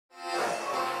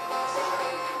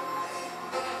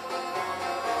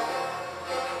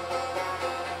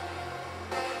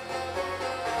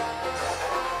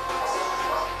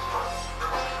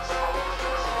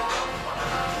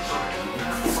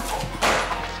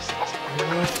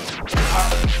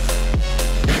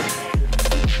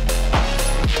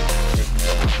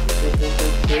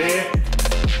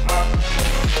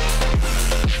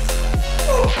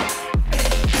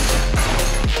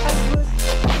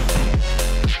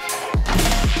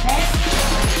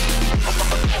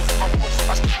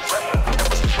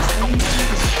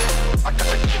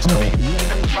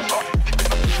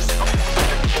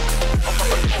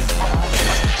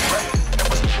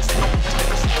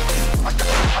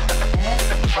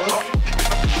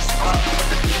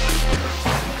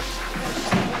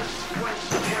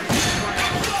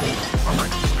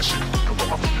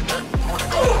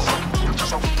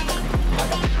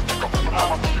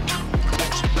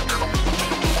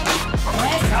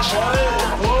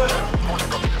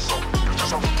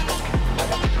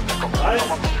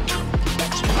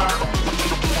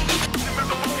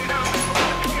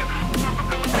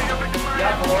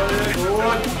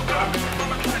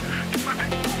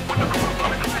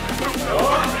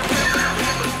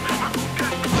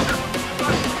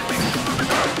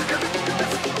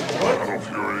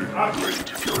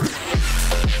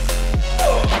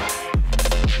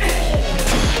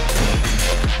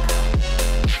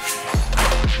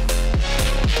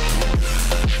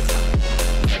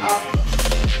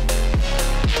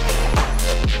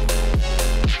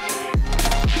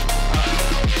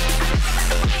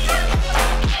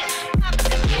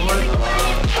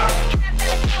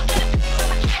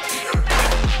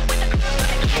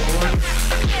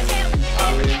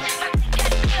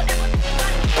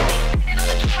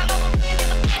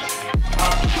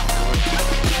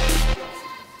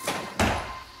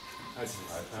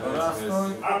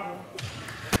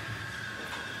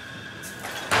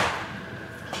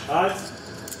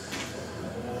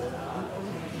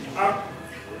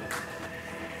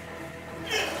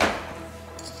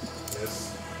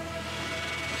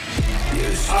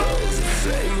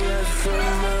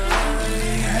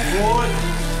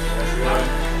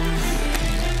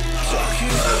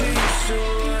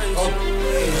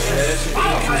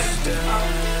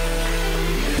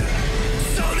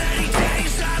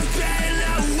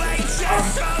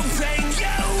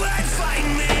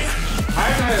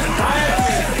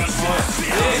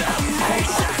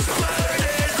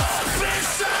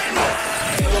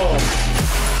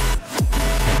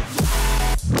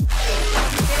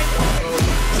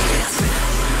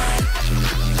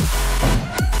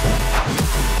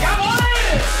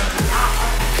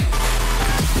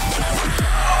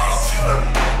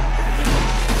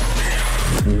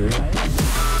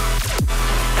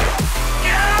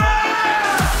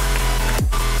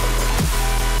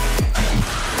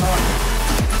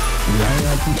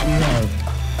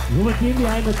Somit gehen wir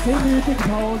eine 10-minütige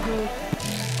Pause.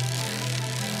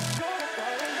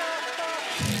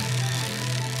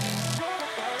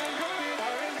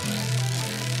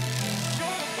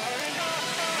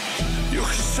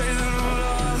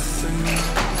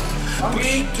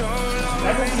 Okay.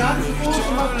 Der kommt ganz Fuß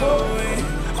mal vor.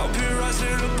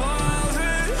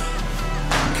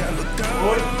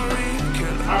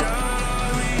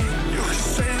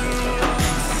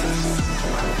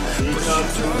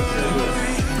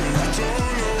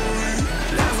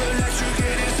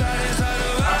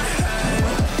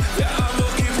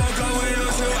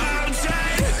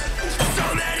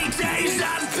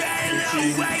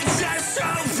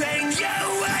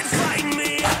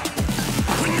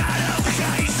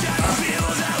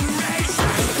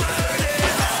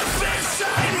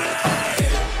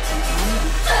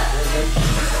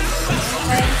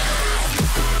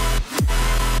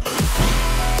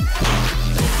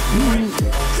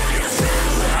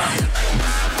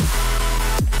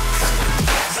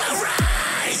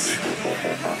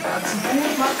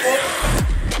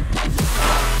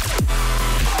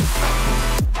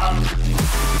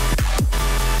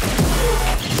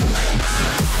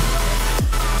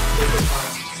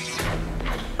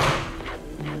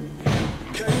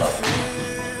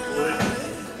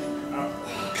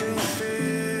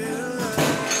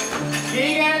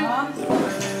 Gegen!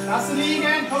 Lass sie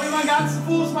liegen! Komm über den ganzen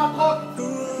Fuß, mach Druck!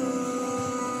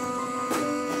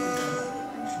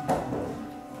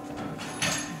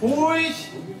 Ruhig!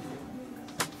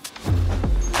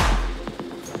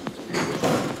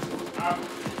 Ab!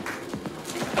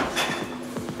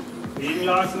 Liegen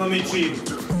lassen und mitschieben!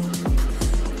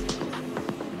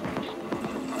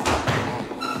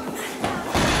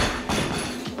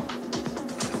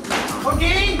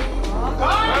 Okay!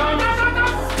 Komm!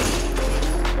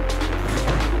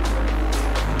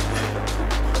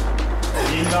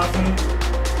 Liegen lassen.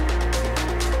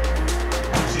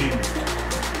 Schieben.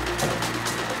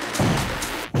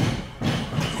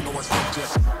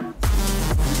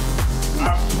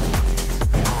 Ab.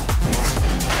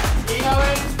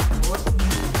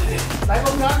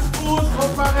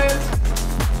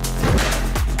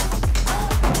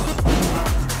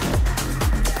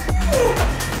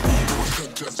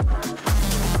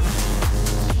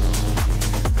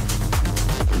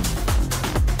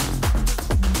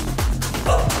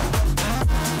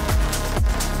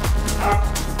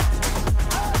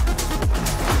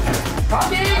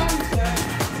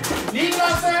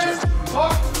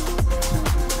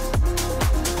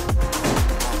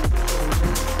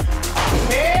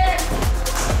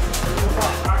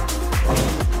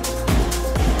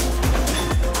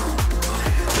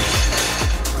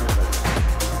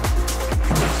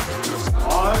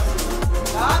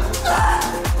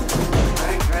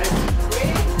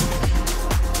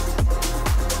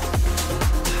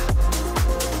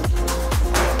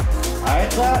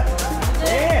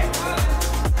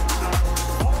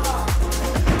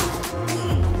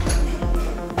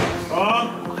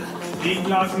 Liegen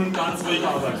lassen, ganz ruhig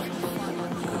arbeiten.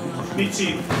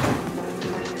 Mitschieben.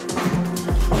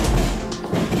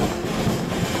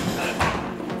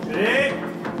 Weg.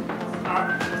 Ab.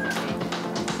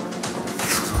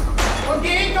 Komm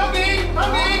gegen, komm gegen,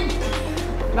 komm gegen.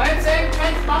 Bleib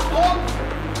senkrecht, mach Druck.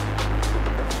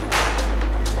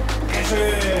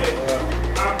 Schön.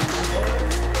 Ab.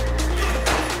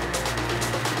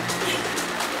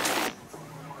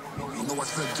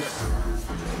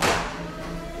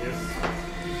 Yes.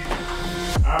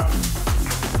 Ab.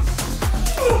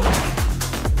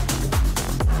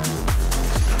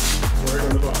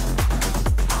 Wunderbar.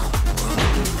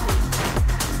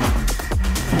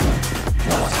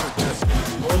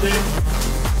 Und den.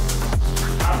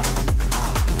 Ab.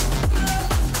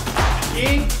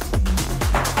 Gegen.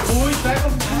 Ruhig, bleib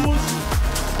auf dem Fuß.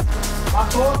 Mach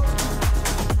Druck.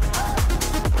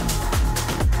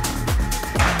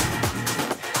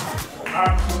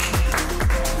 Ab.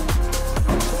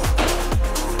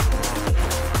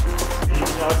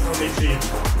 Liegen lassen und nicht schieben.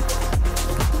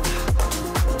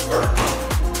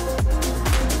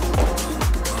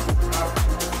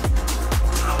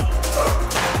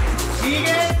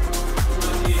 Siege.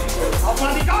 Auf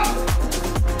mal die Kopf.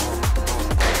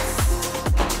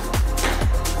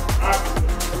 Ab.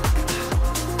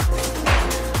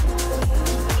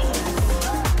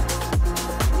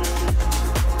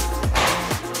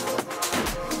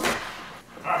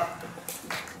 Ab.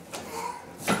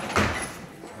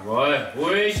 Jawohl,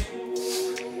 ruhig.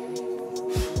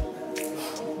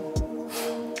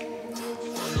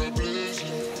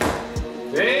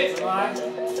 Weg. Ab.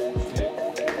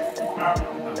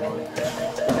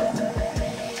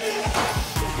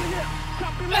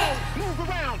 Move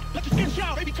around. Let the skin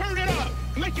shout, baby. Turn it up.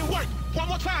 Make it work. One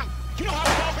more time. You know how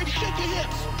it goes, baby. Shake your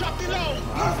hips. Drop it low.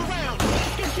 Move around. Let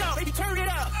the skin shout, baby. Turn it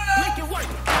up. Make it work.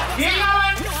 Gegen You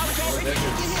Arbeit. know how it goes, baby.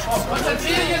 Shake your hips. Oh,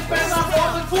 konzentriere dich jetzt besser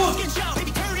auf den Fuß. Skin shout,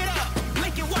 baby. Turn it up.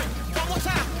 Make it work. One more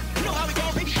time. You know how it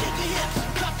goes, baby. Shake your hips.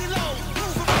 Drop it low.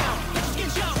 Move around. Let the skin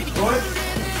shout, baby. Gut.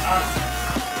 Ab.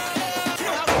 You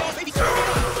know how it goes, baby. Turn it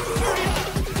up. Turn it up.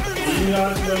 Turn it up. Liegen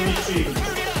lassen und nicht schieben.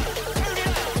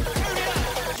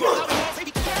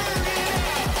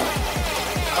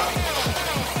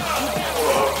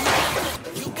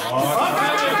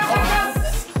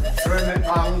 Schön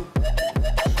mitmachen.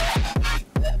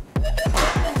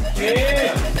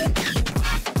 Geh.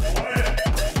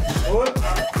 Gut.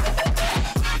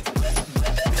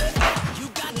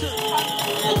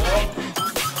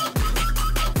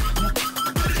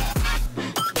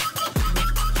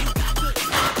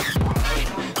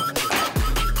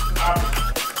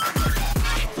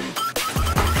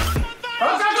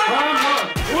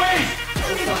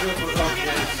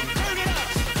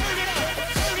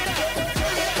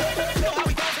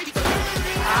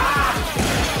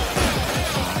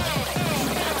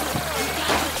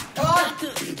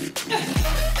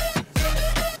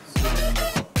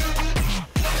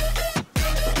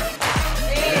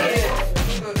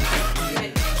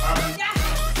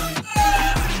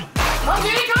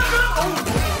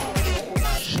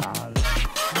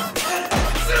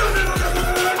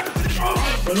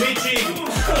 Und mitschieben.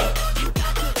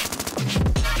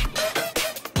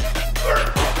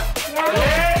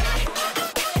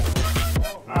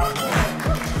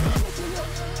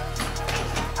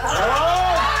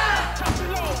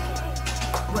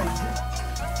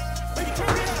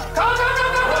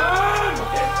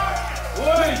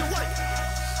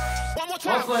 One more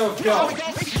time. Potsdam, You know how it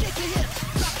goes, baby. Shake your hips.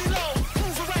 Drop it low.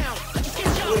 Move around. Let your skin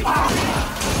shout, baby. One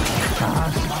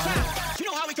more time. You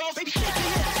know how it goes, baby. Shake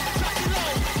your hips.